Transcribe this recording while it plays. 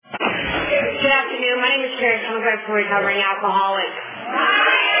afternoon. My name is Carrie Comer from Recovering Alcoholic.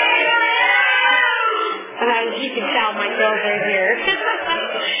 As you can tell, my girls are here.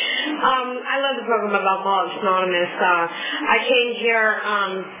 I love the program of Alcoholics Anonymous. I came here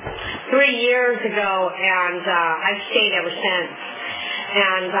 3 years ago, and I've stayed ever since.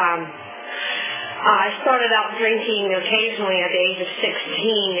 And I started out drinking occasionally at the age of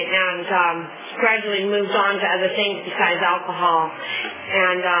 16, and gradually moved on to other things besides alcohol.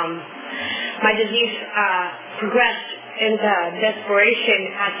 And my disease progressed into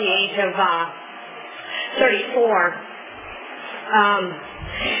desperation at the age of 34.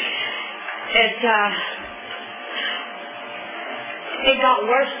 It got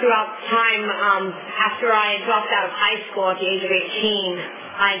worse throughout time. After I dropped out of high school at the age of 18,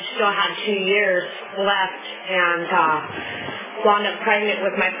 I still had 2 years left, and wound up pregnant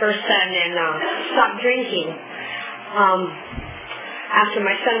with my first son and stopped drinking. After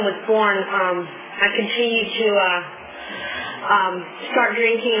my son was born, I continued to start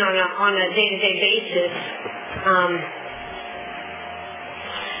drinking on a day-to-day basis.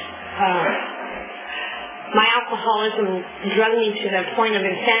 My alcoholism drug me to the point of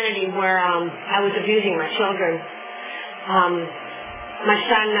insanity where I was abusing my children. My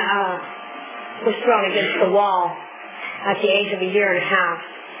son was thrown against the wall at the age of a year and a half.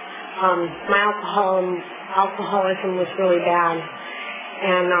 My alcoholism was really bad,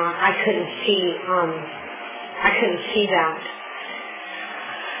 and I couldn't see that.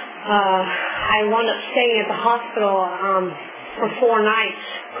 I wound up staying at the hospital for 4 nights,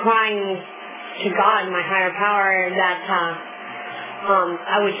 crying to God, my higher power, that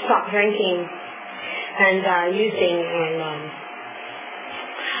I would stop drinking and using,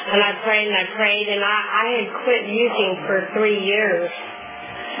 and I prayed and I prayed, and I had quit using for 3 years.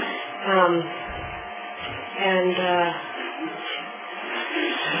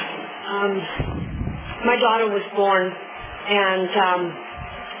 My daughter was born, and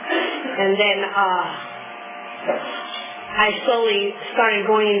then I slowly started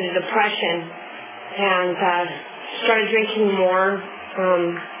going into depression and started drinking more.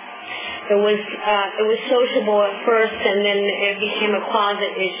 It was sociable at first, and then it became a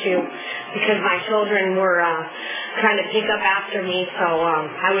closet issue because my children were trying to pick up after me. So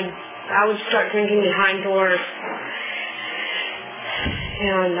I would start drinking behind doors,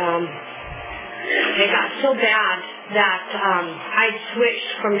 and it got so bad that I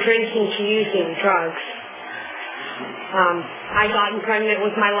switched from drinking to using drugs. I got pregnant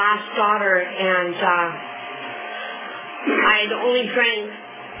with my last daughter, and I had only drank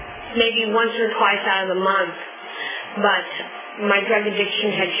maybe once or twice out of the month, but my drug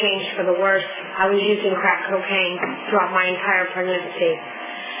addiction had changed for the worse. I was using crack cocaine throughout my entire pregnancy.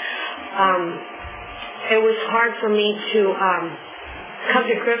 It was hard for me to come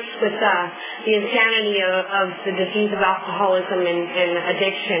to grips with the insanity of the disease of alcoholism and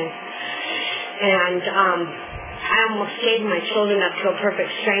addiction. And I almost gave my children up to a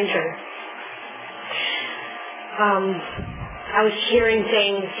perfect stranger. I was hearing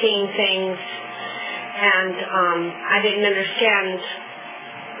things, seeing things, and I didn't understand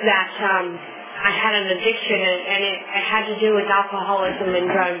that I had an addiction, and it had to do with alcoholism and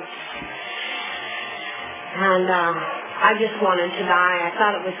drugs. And I just wanted to die. I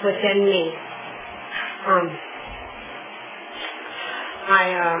thought it was within me. I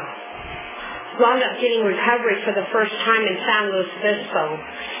wound up getting recovery for the first time in San Luis Obispo,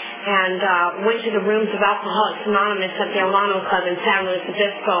 and went to the rooms of Alcoholics Anonymous at the Alano Club in San Luis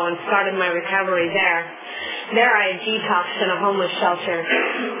Obispo and started my recovery there. There I had detoxed in a homeless shelter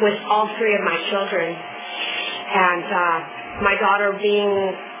with all 3 of my children. And my daughter,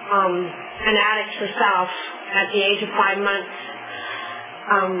 being an addict herself at the age of 5 months,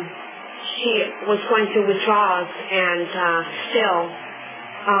 she was going through withdrawals, and still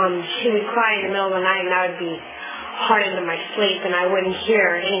she would cry in the middle of the night, and I would be hard into my sleep, and I wouldn't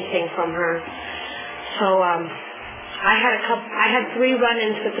hear anything from her. So I had 3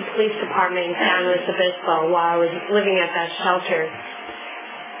 run-ins with the police department in San Luis Obispo while I was living at that shelter,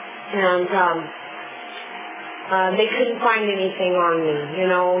 and they couldn't find anything on me.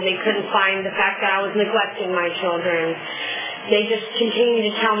 They couldn't find the fact that I was neglecting my children. They just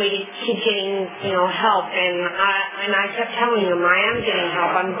continued to tell me to keep getting, help, and I kept telling them I am getting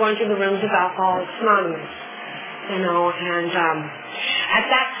help. I'm going to the rooms of Alcoholics Anonymous, and at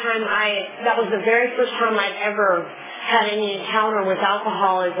that time, that was the very first time I'd ever had any encounter with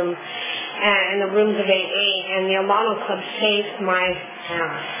alcoholism in the rooms of AA, and the Alano Club saved my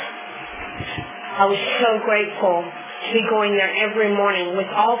ass. I was so grateful to be going there every morning with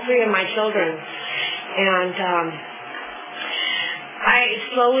all 3 of my children, and I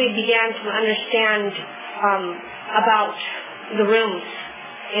slowly began to understand about the rooms.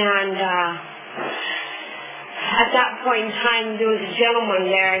 And at that point in time, there was a gentleman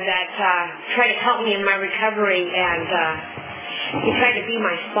there that tried to help me in my recovery, and he tried to be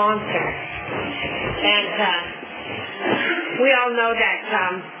my sponsor. And we all know that,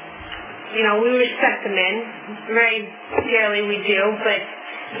 we respect the men. Very dearly we do, but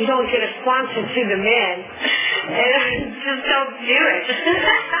you don't get a sponsor to the men. And just don't do it.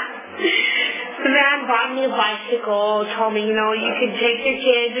 The man bought me a bicycle, told me, you could take your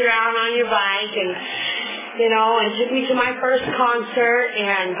kids around on your bike, and took me to my first concert,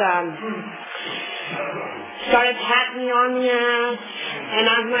 and started patting me on the ass. And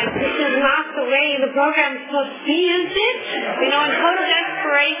I'm like, this is not the way the program's supposed to be, is it? In total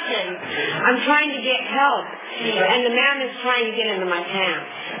desperation. I'm trying to get help. And the man is trying to get into my pants.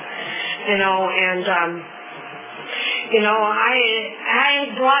 I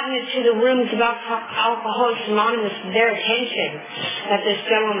had brought it to the rooms about Alcoholics Anonymous, their attention, that this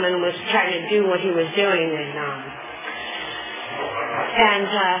gentleman was trying to do what he was doing, and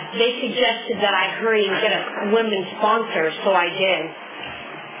they suggested that I hurry and get a women's sponsor, so I did.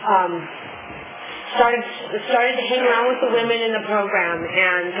 Started to hang around with the women in the program,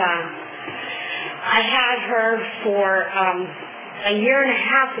 and I had her for a year and a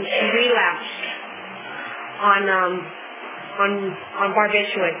half, and she relapsed on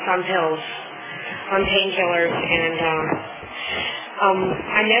barbiturates, on pills, on painkillers, and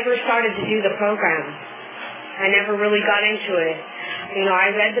I never started to do the program. I never really got into it. I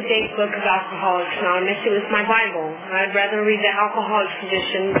read the big book of Alcoholics Anonymous. It was my Bible. I'd rather read the Alcoholics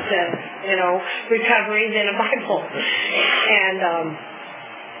Tradition to, recovery than a Bible. And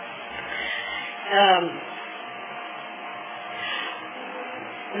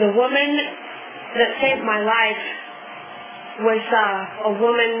the woman that saved my life was a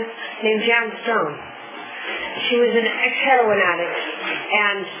woman named Jan Stone. She was an ex-heroin addict,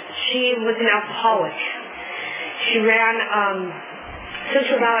 and she was an alcoholic. She ran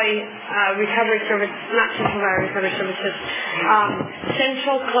Central Valley Recovery Service, not Central Valley Recovery Services,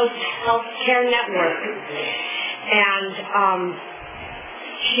 Central Coast Health Care Network, and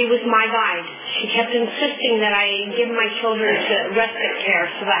she was my guide. She kept insisting that I give my children to respite care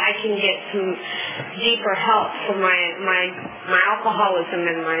so that I can get some deeper help for my alcoholism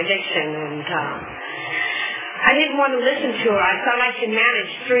and my addiction. And I didn't want to listen to her. I thought I could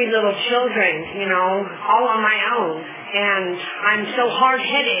manage 3 little children, all on my own. And I'm so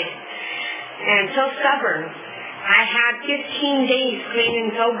hard-headed and so stubborn. I had 15 days clean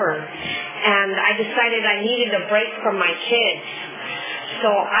and sober, and I decided I needed a break from my kids. So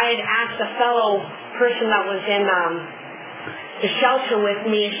I had asked a fellow person that was in the shelter with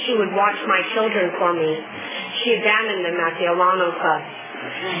me if she would watch my children for me. She abandoned them at the Alano Club.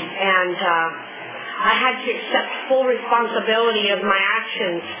 And I had to accept full responsibility of my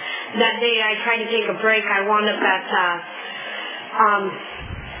actions. That day I tried to take a break. I wound up at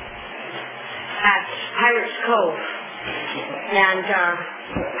Pirates Cove. And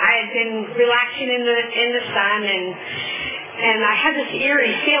I had been relaxing in the sun, and I had this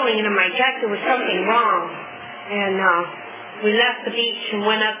eerie feeling in my gut there was something wrong. And we left the beach and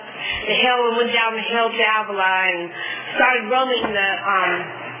went up the hill and went down the hill to Avila and started roaming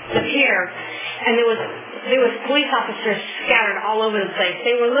the pier. And there was police officers scattered all over the place.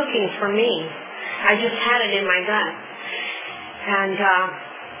 They were looking for me. I just had it in my gut. And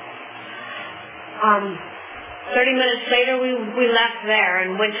 30 minutes later, we left there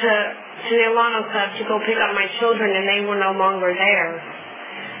and went to the Alano Club to go pick up my children, and they were no longer there.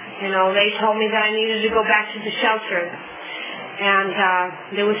 They told me that I needed to go back to the shelter, and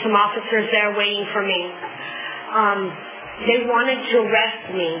there were some officers there waiting for me. They wanted to arrest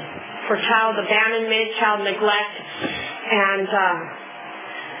me for child abandonment, child neglect, and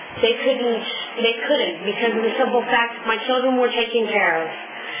they couldn't because of the simple fact my children were taken care of.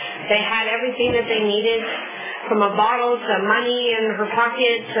 They had everything that they needed, from a bottle to money in her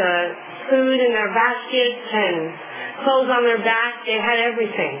pocket to food in their baskets and clothes on their back. They had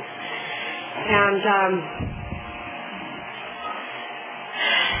everything. And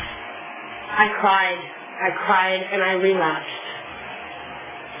I cried, and I relapsed.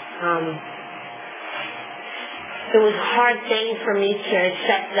 It was a hard thing for me to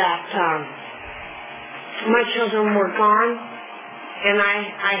accept that my children were gone, and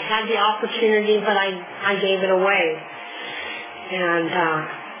I had the opportunity, but I gave it away. And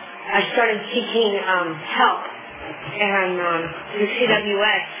I started seeking help, and the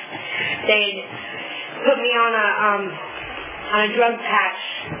CWS, they put me on a drug patch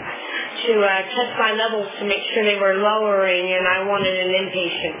test my levels to make sure they were lowering, and I wanted an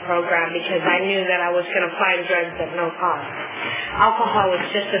inpatient program because I knew that I was going to find drugs at no cost. Alcohol was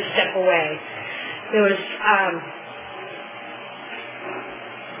just a step away. There was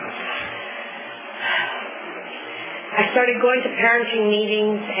I started going to parenting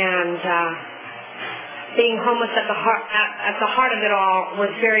meetings, and being homeless at the heart of it all was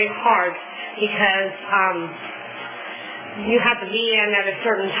very hard because you had to be in at a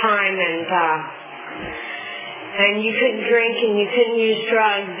certain time, and you couldn't drink and you couldn't use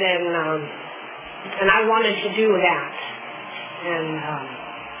drugs, and I wanted to do that, and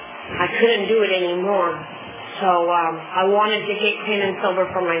I couldn't do it anymore. So I wanted to get clean and sober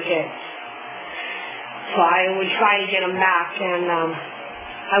for my kids. So I would try to get them back, and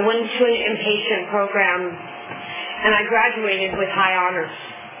I went to an inpatient program, and I graduated with high honors.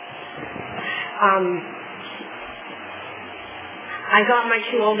 I got my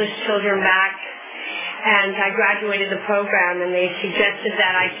 2 oldest children back, and I graduated the program, and they suggested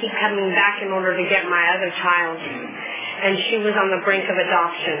that I keep coming back in order to get my other child, and she was on the brink of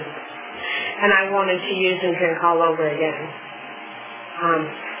adoption, and I wanted to use and drink all over again.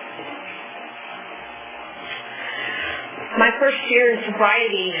 My first year in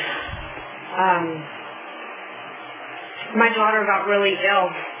sobriety, my daughter got really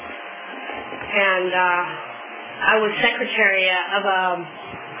ill, and I was secretary of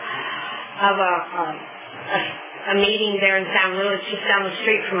a meeting there in San Luis, just down the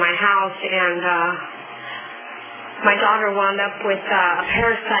street from my house, and my daughter wound up with a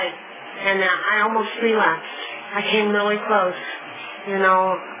parasite, and I almost relapsed. I came really close, you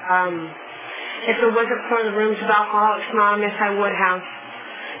know. If it wasn't for the rooms of Alcoholics Anonymous, I would have.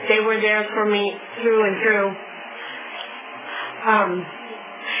 They were there for me through and through.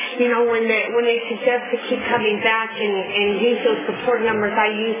 You know, when they suggest to keep coming back and use those support numbers,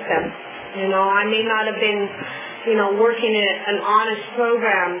 I use them. You know, I may not have been, you know, working in an honest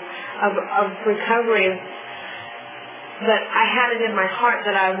program of recovery, but I had it in my heart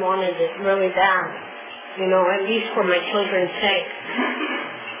that I wanted it really bad. You know, at least for my children's sake.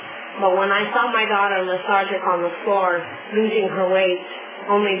 But when I saw my daughter lethargic on the floor, losing her weight,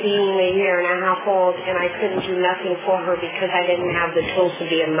 only being a year and a half old, and I couldn't do nothing for her because I didn't have the tools to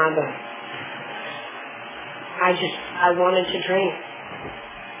be a mother, I wanted to drink,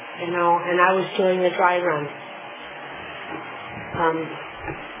 you know, and I was doing the dry run.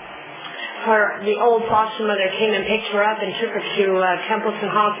 The old foster mother came and picked her up and took her to Templeton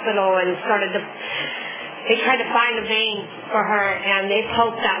Hospital and they tried to find a vein for her, and they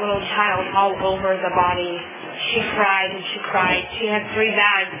poked that little child all over the body. She cried and she cried. She had 3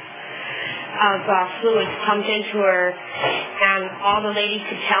 bags of fluids pumped into her, and all the lady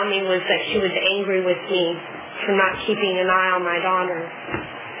could tell me was that she was angry with me for not keeping an eye on my daughter.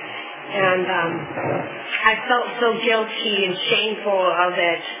 And I felt so guilty and shameful of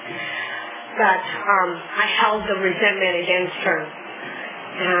it that I held the resentment against her.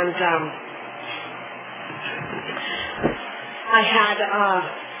 And I had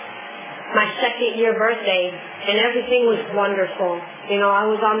my 2nd year birthday, and everything was wonderful. You know, I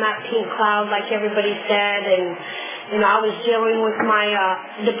was on that pink cloud like everybody said, and, you know, I was dealing with my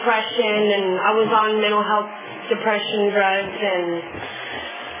depression, and I was on mental health depression drugs, and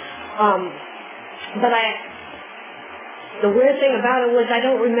but the weird thing about it was I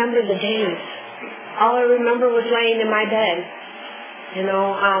don't remember the days. All I remember was laying in my bed. You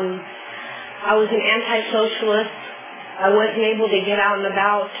know, I was an anti-socialist. I wasn't able to get out and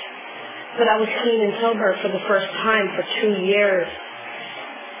about, but I was clean and sober for the first time for 2 years.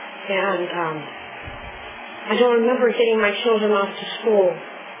 And I don't remember getting my children off to school.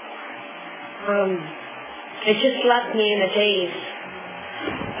 It just left me in a daze.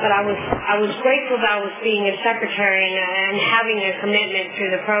 But I was grateful that I was being a secretary and having a commitment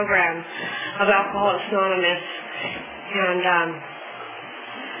through the program of Alcoholics Anonymous. And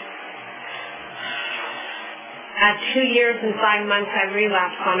at 2 years and 5 months, I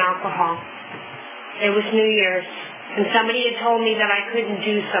relapsed on alcohol. It was New Year's, and somebody had told me that I couldn't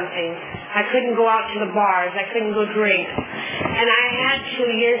do something. I couldn't go out to the bars. I couldn't go drink. And I had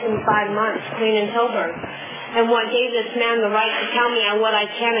 2 years and 5 months clean and sober. And what gave this man the right to tell me what I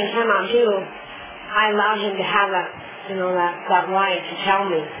can and cannot do, I allowed him to have that, you know, that right to tell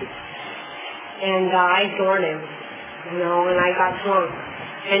me. And I ignored him, you know, and I got drunk.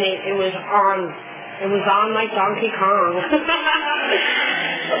 And it was on like Donkey Kong.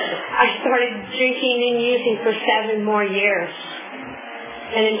 I started drinking and using for 7 more years.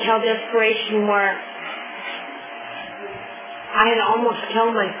 And until desperation where I had almost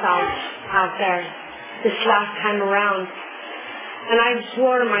killed myself out there this last time around. And I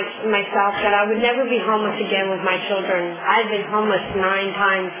swore to myself that I would never be homeless again with my children. I've been homeless 9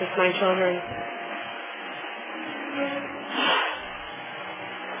 times with my children.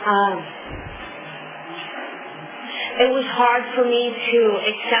 It was hard for me to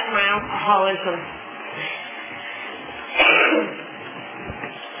accept my alcoholism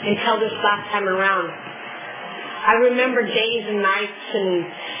until this last time around. I remember days and nights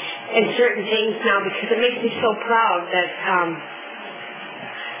and certain things now because it makes me so proud that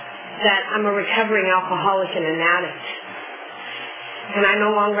I'm a recovering alcoholic and an addict. And I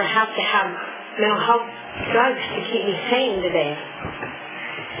no longer have to have mental health drugs to keep me sane today.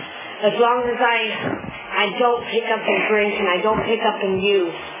 As long as I don't pick up and drink and I don't pick up and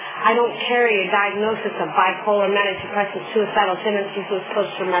use, I don't carry a diagnosis of bipolar, manic depressive, suicidal tendencies with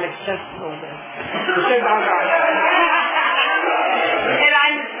post-traumatic stress disorder. And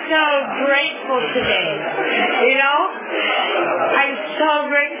I'm so grateful today. You know? I'm so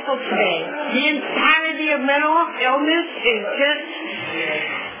grateful today. The insanity of mental illness is just,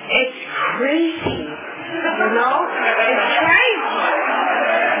 it's crazy. You know? It's crazy.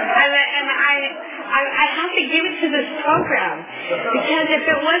 And I have to give it to this program, because if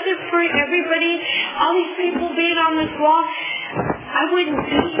it wasn't for everybody, all these people being on this wall, I wouldn't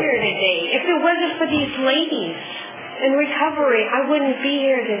be here today. If it wasn't for these ladies in recovery, I wouldn't be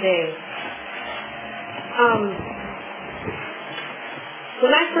here today.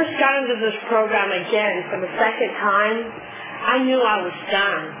 When I first got into this program again for the second time, I knew I was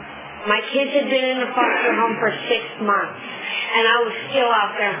done. My kids had been in the foster home for 6 months, and I was still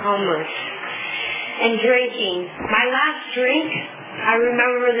out there homeless and drinking. My last drink, I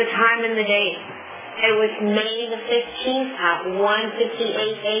remember the time and the date. It was May the 15th at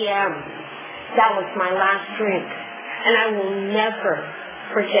 1:58 a.m. That was my last drink. And I will never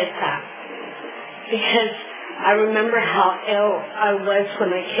forget that. Because I remember how ill I was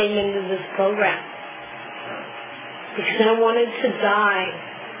when I came into this program. Because I wanted to die.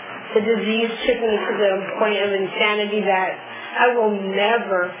 The disease took me to the point of insanity that I will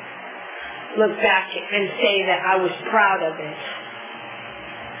never look back and say that I was proud of it.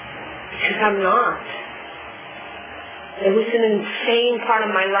 Because I'm not. It was an insane part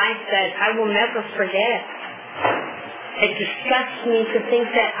of my life that I will never forget. It disgusts me to think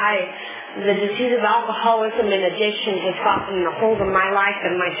that the disease of alcoholism and addiction has gotten a hold of my life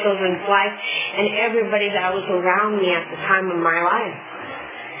and my children's life and everybody that was around me at the time of my life.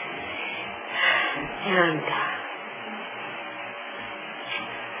 And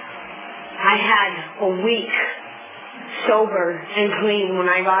I had a week sober and clean when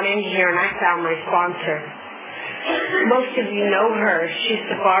I got in here and I found my sponsor. Most of you know her. She's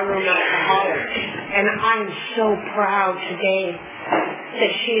the barroom alcoholic. And I'm so proud today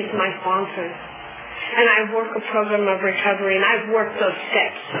that she is my sponsor. And I work a program of recovery, and I've worked those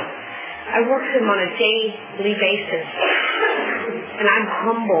steps. I work them on a daily basis. And I'm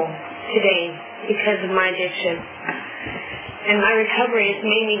humble today because of my addiction. And my recovery has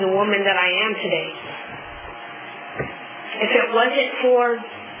made me the woman that I am today. If it wasn't for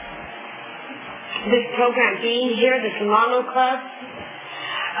this program being here, this Mono Club,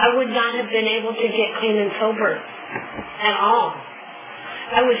 I would not have been able to get clean and sober at all.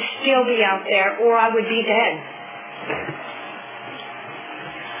 I would still be out there, or I would be dead.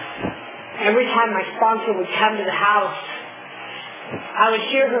 Every time my sponsor would come to the house, I would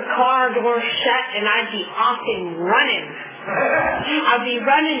hear her car door shut, and I'd be off and running. I'd be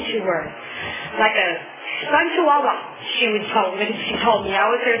running to her like a spun chihuahua, she told me. I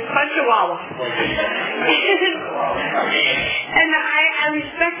was her spun chihuahua. And I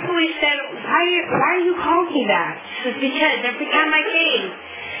respectfully said, why do you call me that? She says, because every time I came,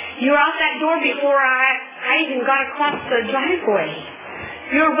 you were out that door before I even got across the driveway.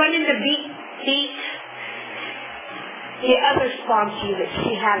 You were running to beat the other sponsor that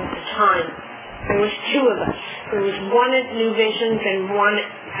she had at the time. There was 2 of us. There was one at New Visions and one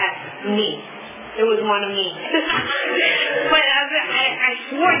at me. It was one of me. But I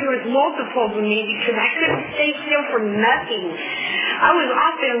swore there was multiple of me because I couldn't stay still for nothing. I was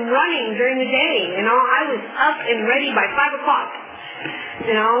off and running during the day. You know, I was up and ready by 5 o'clock.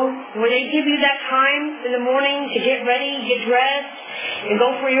 You know, when they give you that time in the morning to get ready, get dressed, and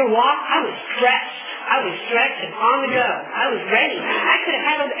go for your walk, I was stressed. I was stretched and on the go. I was ready. I could have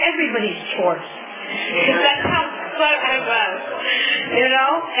handled everybody's chores. Because that's how fun I was. You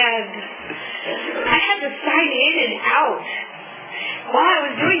know? And I had to sign in and out while I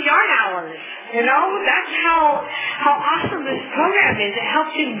was doing yarn hours. You know? That's how awesome this program is. It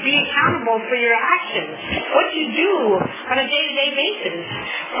helps you be accountable for your actions. What you do on a day-to-day basis.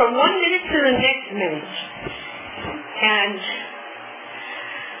 From one minute to the next minute. And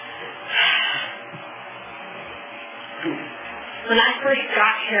When I first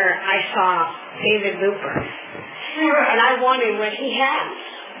got here, I saw David Looper, and I wondered what he had.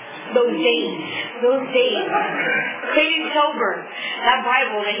 Those days, clean and sober, that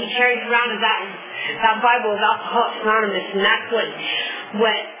Bible that he carries around is that Bible is Alcoholics Anonymous, and that's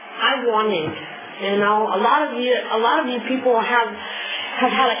what I wanted. You know, a lot of you people have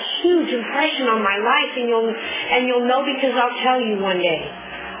had a huge impression on my life, and you'll know because I'll tell you one day.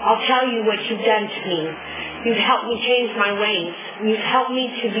 I'll tell you what you've done to me. You've helped me change my ways. You've helped me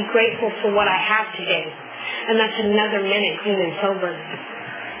to be grateful for what I have today, and that's another minute clean and sober.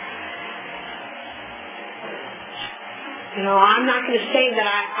 You know, I'm not going to say that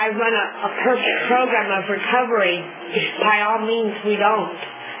I run a perfect program of recovery. By all means, we don't.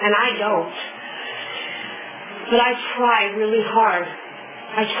 And I don't. But I try really hard.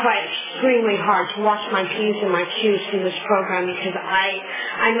 I try extremely hard to watch my P's and my Q's through this program because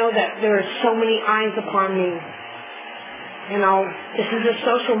I know that there are so many eyes upon me. You know, this is a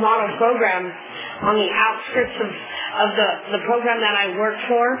social model program on the outskirts of the program that I work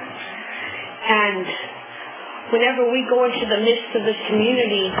for. And whenever we go into the midst of this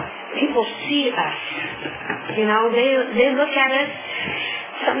community, people see us. You know, they look at us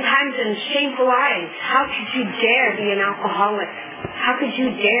sometimes in shameful eyes. How could you dare be an alcoholic? How could you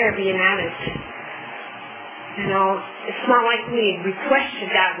dare be an addict? You know, it's not like we had requested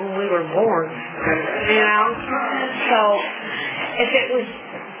that when we were born. You know? So,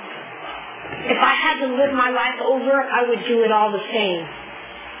 if I had to live my life over, I would do it all the same.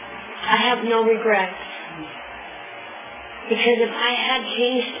 I have no regrets. Because if I had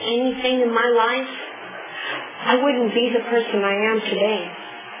changed anything in my life, I wouldn't be the person I am today.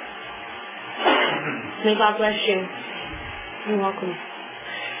 May God bless you. You're welcome.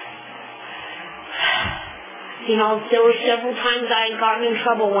 You know, there were several times I had gotten in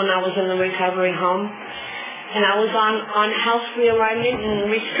trouble when I was in the recovery home. And I was on house realignment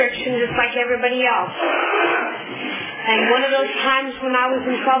and restriction just like everybody else. And one of those times when I was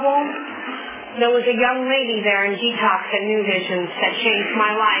in trouble, there was a young lady there in detox at New Visions that changed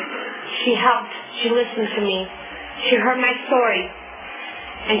my life. She helped. She listened to me. She heard my story.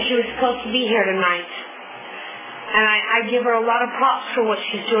 And she was supposed to be here tonight. And I give her a lot of props for what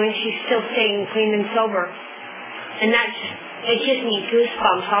she's doing. She's still staying clean and sober. And it gives me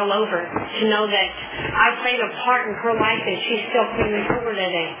goosebumps all over to know that I played a part in her life and she's still clean and sober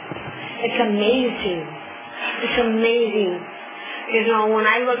today. It's amazing. It's amazing. You know, when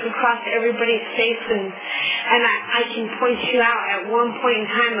I look across everybody's face and I can point you out at one point in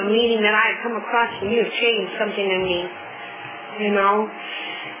time, a meeting that I had come across and you have changed something in me. You know?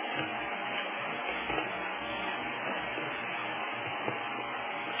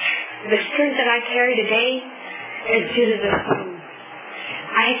 The strength that I carry today is due to this room.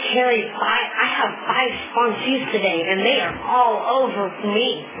 I have 5 sponsees today, and they are all over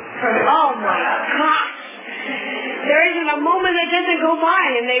me. Oh my gosh! There isn't a moment that doesn't go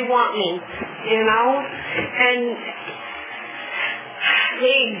by, and they want me, you know? And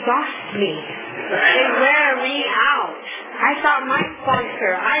they exhaust me. They wear me out. I thought my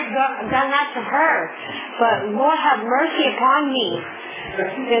sponsor, I've done that to her, but Lord have mercy upon me.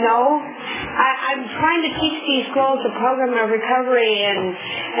 You know, I'm trying to teach these girls the program of recovery and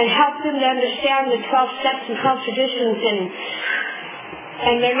help them to understand the 12 steps and 12 traditions,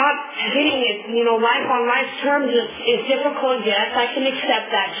 and they're not getting it. You know, life on life's terms is difficult. Yes, I can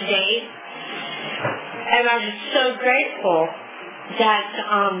accept that today, and I'm so grateful that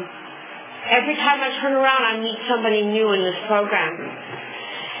every time I turn around, I meet somebody new in this program,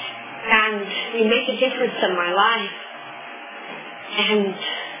 and you make a difference in my life. And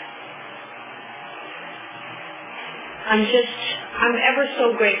I'm ever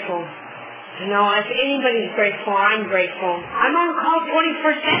so grateful. You know, if anybody's grateful, I'm grateful. I'm on call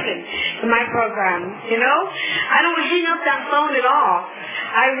 24/7 in my program, you know. I don't hang up that phone at all.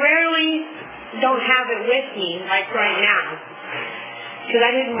 I rarely don't have it with me, like right now, because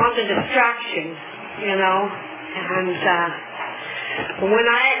I didn't want the distraction, you know. And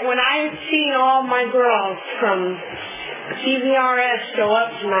when I had seen all my girls from CVRS show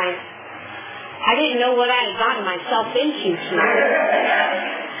up tonight, I didn't know what I had gotten myself into tonight.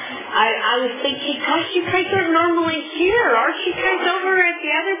 I was thinking, gosh, you guys aren't normally here. Aren't you guys over at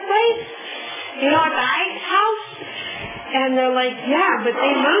the other place? You know, at the Ike's house? And they're like, yeah, but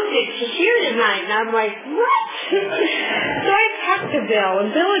they moved it to here tonight. And I'm like, what? So I talked to Bill,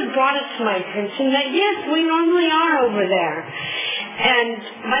 and Bill had brought it to my attention that, yes, we normally are over there. And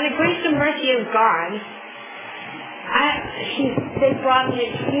by the grace and mercy of God, they brought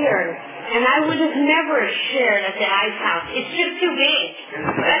it here, and I would have never shared at the Ice House. It's just too big.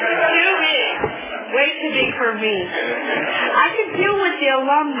 That's too big. way too big for me. I could deal with the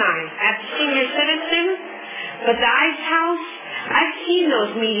alumni at the senior citizen, but the Ice House, I've seen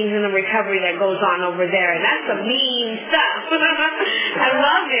those meetings in the recovery that goes on over there. That's some mean stuff. I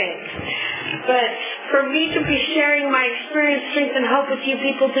love it. But for me to be sharing my experience, strength, and hope with you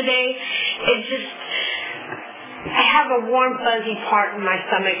people today, I have a warm, fuzzy part in my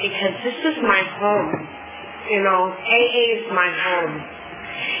stomach because this is my home. AA is my home.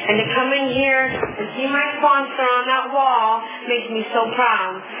 And to come in here and see my sponsor on that wall makes me so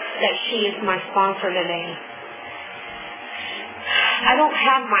proud that she is my sponsor today. I don't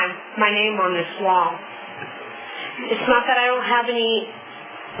have my name on this wall. It's not that I don't have any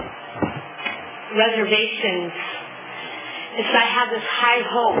reservations. It's that I have this high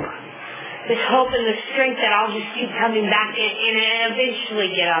hope. This hope and the strength that I'll just keep coming back and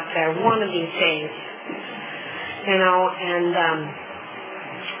eventually get up there one of these days. And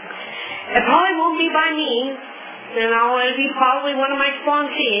it probably won't be by me. It'll be probably one of my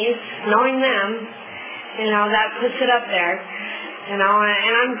sponsees, knowing them. That puts it up there. And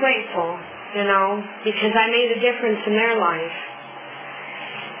I'm grateful, because I made a difference in their life.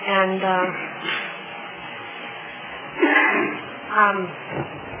 And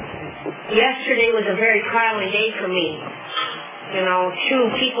yesterday was a very trying day for me. Two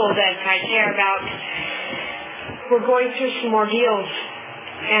people that I care about were going through some ordeals,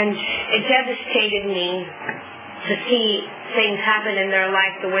 and it devastated me to see things happen in their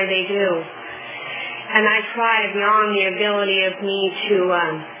life the way they do. And I try beyond the ability of me to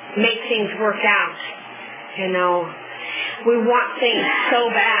make things work out. We want things so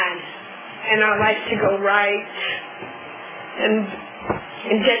bad in our life to go right. And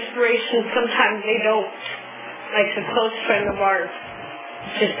in desperation, sometimes they don't. Like a close friend of ours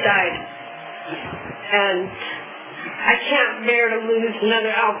just died. And I can't bear to lose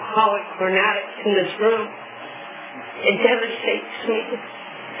another alcoholic or an addict in this room. It devastates me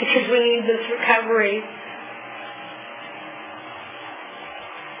because we need this recovery.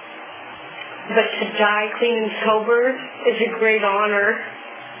 But to die clean and sober is a great honor.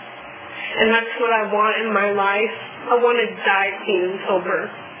 And that's what I want in my life. I want to die clean and sober.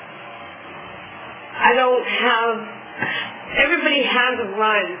 Everybody has a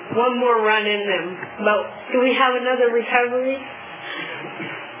run, one more run in them. But do we have another recovery?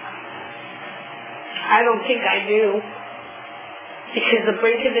 I don't think I do. Because the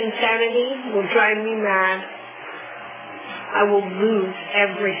brink of insanity will drive me mad. I will lose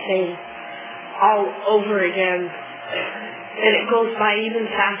everything all over again. And it goes by even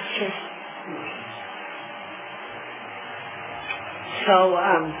faster. So,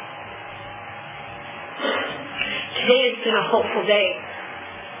 today has been a hopeful day.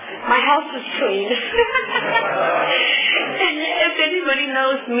 My house is clean. And if anybody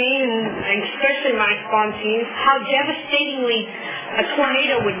knows me, and especially my sponsees, how devastatingly a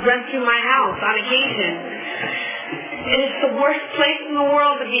tornado would run through my house on occasion. And it's the worst place in the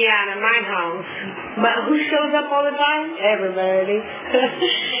world to be at, in my house. But who shows up all the time? Everybody.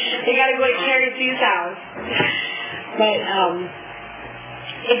 They gotta go to Carrie C's house. But,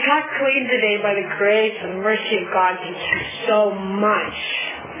 it got clean today by the grace and mercy of God. Thank you so much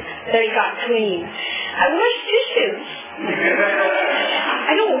that it got clean. I wash dishes.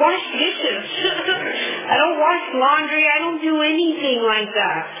 I don't wash dishes. I don't wash laundry. I don't do anything like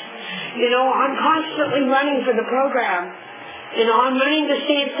that. I'm constantly running for the program. I'm running to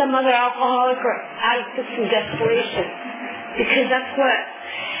save some other alcoholic or addict that's in desperation. Because that's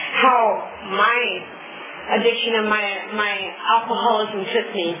how my addiction and my alcoholism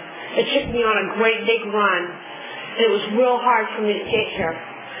took me. It took me on a great big run. And it was real hard for me to get here.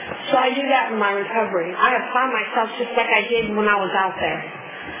 So I do that in my recovery. I apply myself just like I did when I was out there.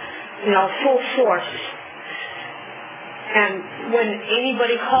 Full force. And when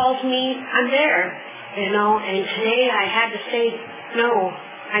anybody calls me, I'm there. And today I had to say, no,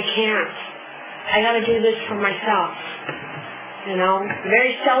 I can't. I gotta do this for myself.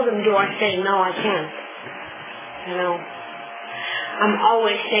 Very seldom do I say, no, I can't. I'm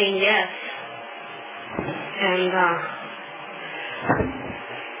always saying yes. And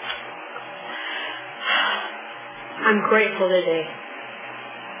I'm grateful today.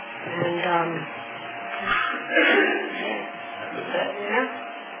 And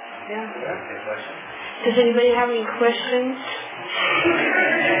yeah. Does anybody have any questions?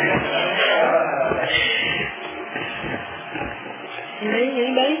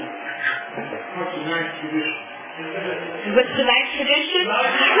 Anybody? What's the nice tradition? Oh,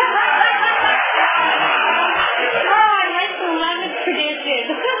 I like the lavender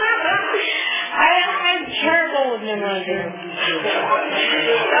tradition. I'm terrible with memorizing.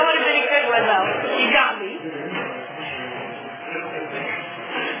 That would have been a good one, though. You got me.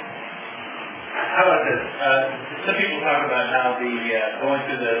 How about this? Some people talk about how the going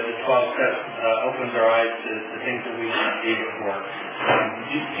through the 12 steps opens our eyes to things that we didn't see before.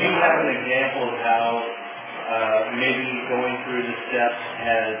 Do you have an example of how maybe going through the steps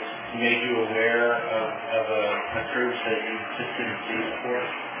has made you aware of a truth that you just didn't see before?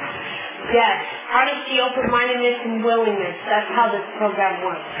 Yes. Honesty, open-mindedness, and willingness. That's how this program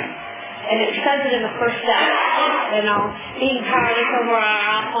works. And it says it in the first step, being powerless over our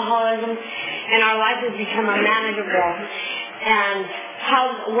alcoholism, and our life has become unmanageable. And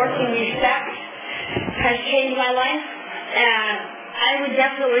how working these steps has changed my life. And I would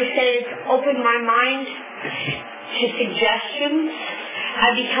definitely say it's opened my mind to suggestions.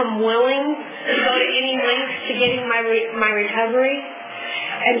 I've become willing to go to any lengths to getting my recovery,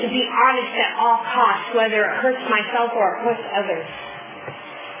 and to be honest at all costs, whether it hurts myself or it hurts others.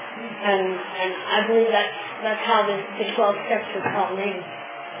 And I believe that's how the 12 steps was called named.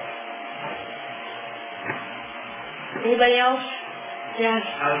 Anybody else? Yes.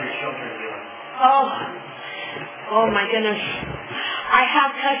 How's your children doing? Oh my goodness. I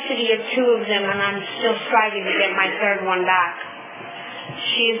have custody of 2 of them, and I'm still striving to get my 3rd one back.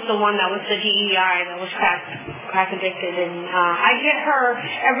 She is the one that was the DEI, that was crack addicted, and I get her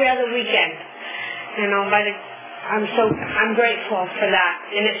every other weekend. I'm grateful for that,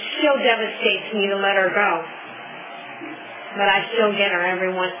 and it still devastates me to let her go. But I still get her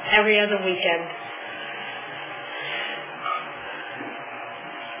every other weekend.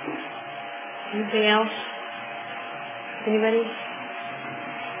 Anything else? Anybody?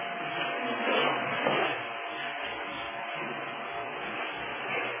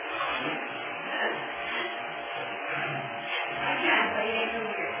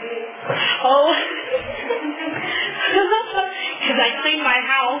 Oh, because I cleaned my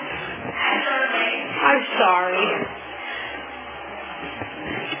house. I'm sorry.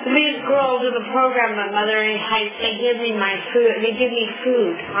 These girls in the program at Mothering Heights, they give me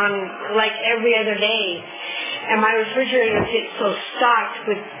food on like every other day, and my refrigerator gets so stocked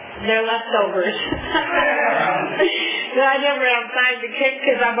with their leftovers that I never have time to cook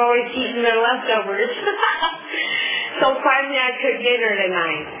because I'm always eating their leftovers. So finally I cooked dinner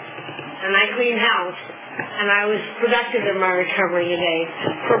tonight, and I cleaned house, and I was productive in my recovery today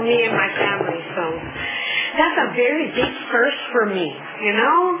for me and my family. So that's a very big first for me, and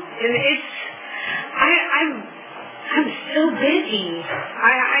I'm so busy.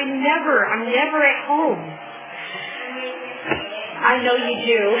 I'm never at home. I know you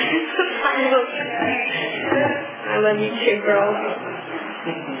do. I love you too, girl.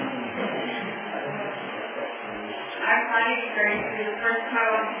 I'm finding experience. The first time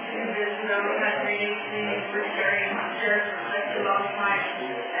I went to visit them, we had 3 days meetings for sharing chairs for such a long time.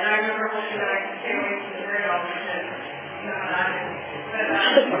 And I remember hoping that I could stay away from the dirt all because, now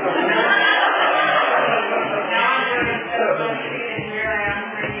I'm doing so much, and here I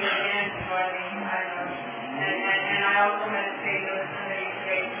am bringing it again. So I don't know. And I also meditate with somebody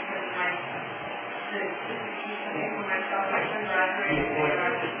today because to keep something for myself. I couldn't graduate today.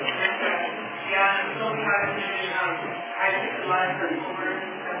 Yeah, I'm so proud of him. I took a lot of her words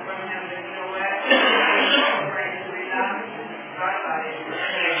from him, and you know what? I'm ready to relapse. Thought about it.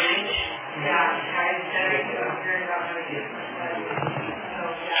 Yeah, I said I could have figured out how to get my money. So,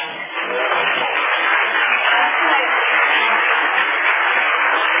 yeah.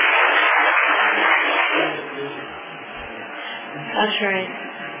 That's right.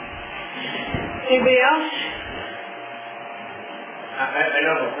 Anybody else? I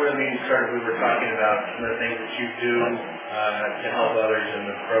know before the meeting started we were talking about some of the things that you do to help others in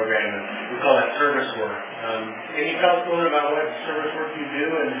the program, and we call that service work. Can you tell us a little bit about what service work you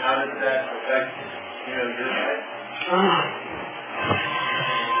do and how does that affect your life?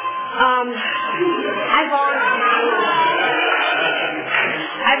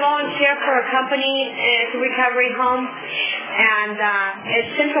 I volunteer for a company. It's a recovery home, and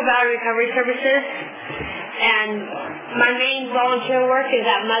it's Central Valley Recovery Services. And my main volunteer work is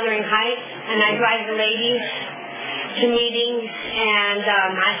at Mothering Heights, and I drive the ladies to meetings, and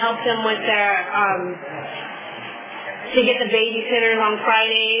I help them with their to get the babysitters on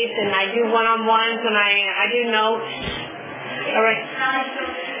Fridays, and I do one-on-ones, and I do notes. All right.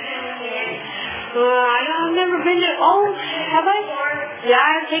 I've never been to. Oh, have I? Yeah,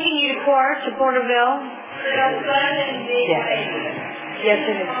 I've taken you to court, to Porterville. Yes. Yes,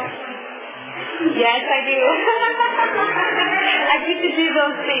 it is. Yes, I do. I get to do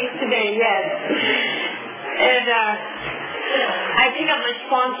those things today, yes. And I pick up my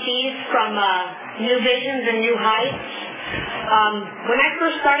sponsees from New Visions and New Heights. When I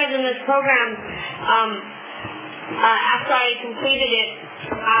first started in this program, after I completed it,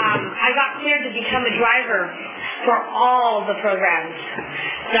 I got cleared to become a driver for all the programs.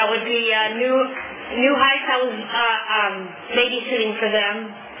 That would be New Heights, I was babysitting for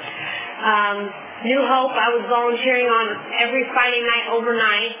them. New Hope, I was volunteering on every Friday night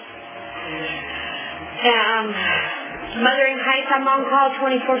overnight. Mothering Heights, I'm on call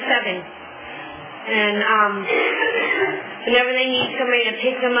 24/7. And whenever they need somebody to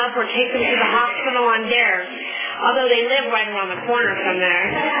pick them up or take them to the hospital, I'm there. Although they live right around the corner from there.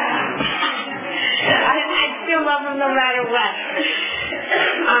 I still love them no matter what.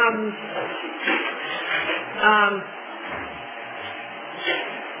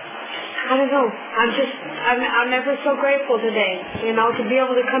 I don't know. I'm ever so grateful today, to be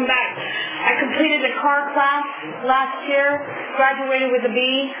able to come back. I completed the car class last year, graduated with a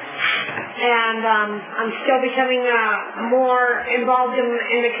B, and I'm still becoming more involved in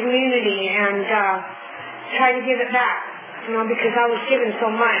the community and try to give it back, because I was given so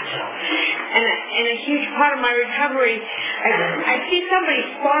much. And a huge part of my recovery, I see somebody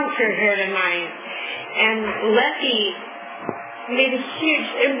sponsored here tonight, and Letty made a huge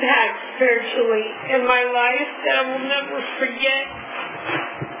impact spiritually in my life that I will never forget.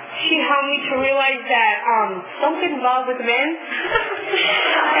 She helped me to realize that don't get involved with men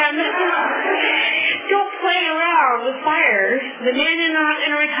and don't play around with fire. The men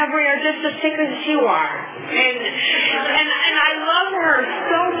in recovery are just as sick as you are, and I love her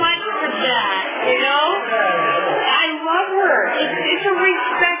so much for that. I love her. It's a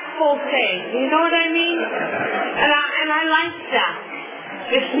respectful thing. You know what I mean? And I like that.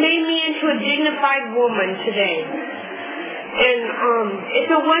 It's made me into a dignified woman today. And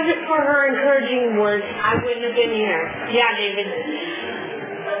if it wasn't for her encouraging words, I wouldn't have been here. Yeah, David.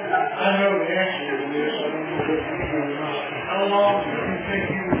 I know the answer to this. I don't know if you do or not. How long do you think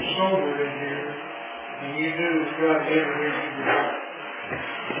you were sober in here and you knew God entered into your life?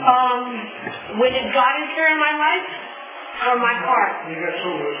 When did God enter in my life or my heart? You got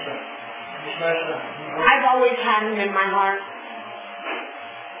sober this time. This last time. I've always had him in my heart.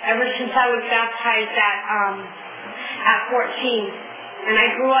 Ever since I was baptized at 14. And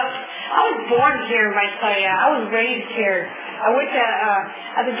I grew up, I was born here in Visalia. I was raised here. I went to,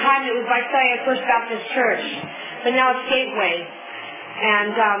 at the time it was Visalia First Baptist Church, but now it's Gateway.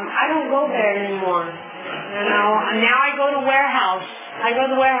 And I don't go there anymore. Now I go to Warehouse.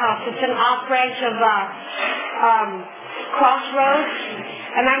 It's an off branch of Crossroads.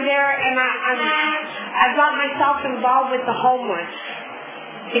 And I'm there, and I've got myself involved with the homeless,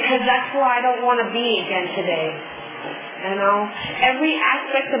 because that's where I don't want to be again today. Every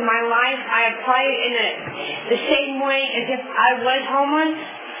aspect of my life, I apply it in the same way as if I was homeless.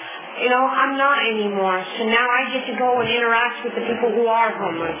 I'm not anymore. So now I get to go and interact with the people who are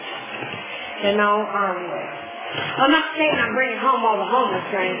homeless. I'm not saying I'm bringing home all the homeless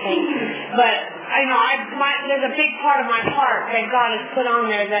or anything, but there's a big part of my heart that God has put on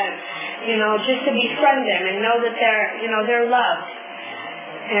there that, just to befriend them and know that they're loved.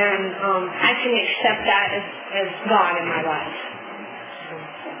 And I can accept that as God in my life.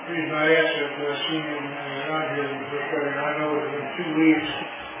 The reason I asked that was I seen you around here and I know that in 2 weeks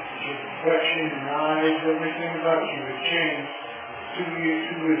your complexion and eyes, everything about you has changed. 2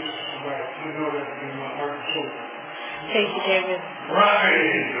 weeks about you know that in my heart and soul. Thank you, David.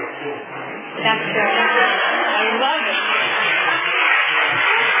 Right. That's good. I love it.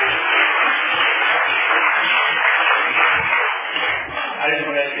 I just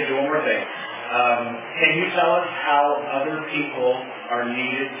want to ask you one more thing. Can you tell us how other people are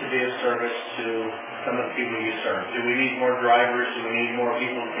needed to be of service to some of the people you serve? Do we need more drivers? Do we need more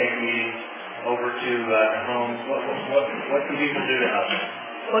people to take meetings over to homes? What can people do to help?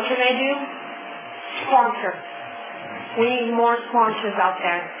 What can I do? Sponsor. We need more sponsors out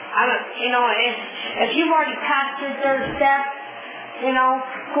there. If you've already passed your third step,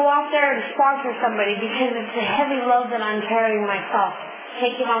 go out there and sponsor somebody, because it's a heavy load that I'm carrying myself,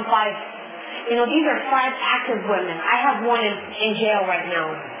 taking on 5. These are 5 active women. I have one in jail right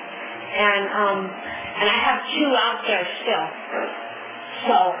now, and I have 2 out there still.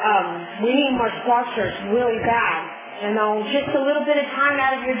 So we need more sponsors really bad. Just a little bit of time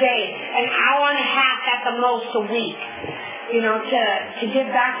out of your day, an hour and a half at the most a week. To give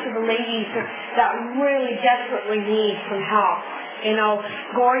back to the ladies that really desperately need some help.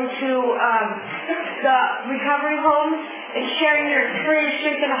 Going to the recovery homes and sharing your experience,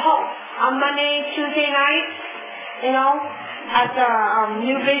 strength, and hope on Monday, Tuesday nights, at the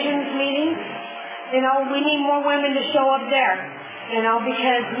New Visions meeting. You know, we need more women to show up there, you know,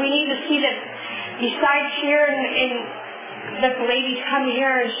 because we need to see that besides here and that the ladies come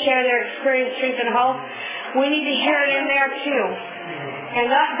here and share their experience, strength, and hope, we need to hear it in there too.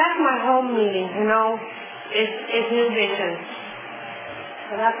 And that's my home meeting, you know, is New Vision.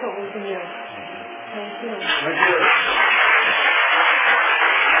 So that's what we can do. Thank you.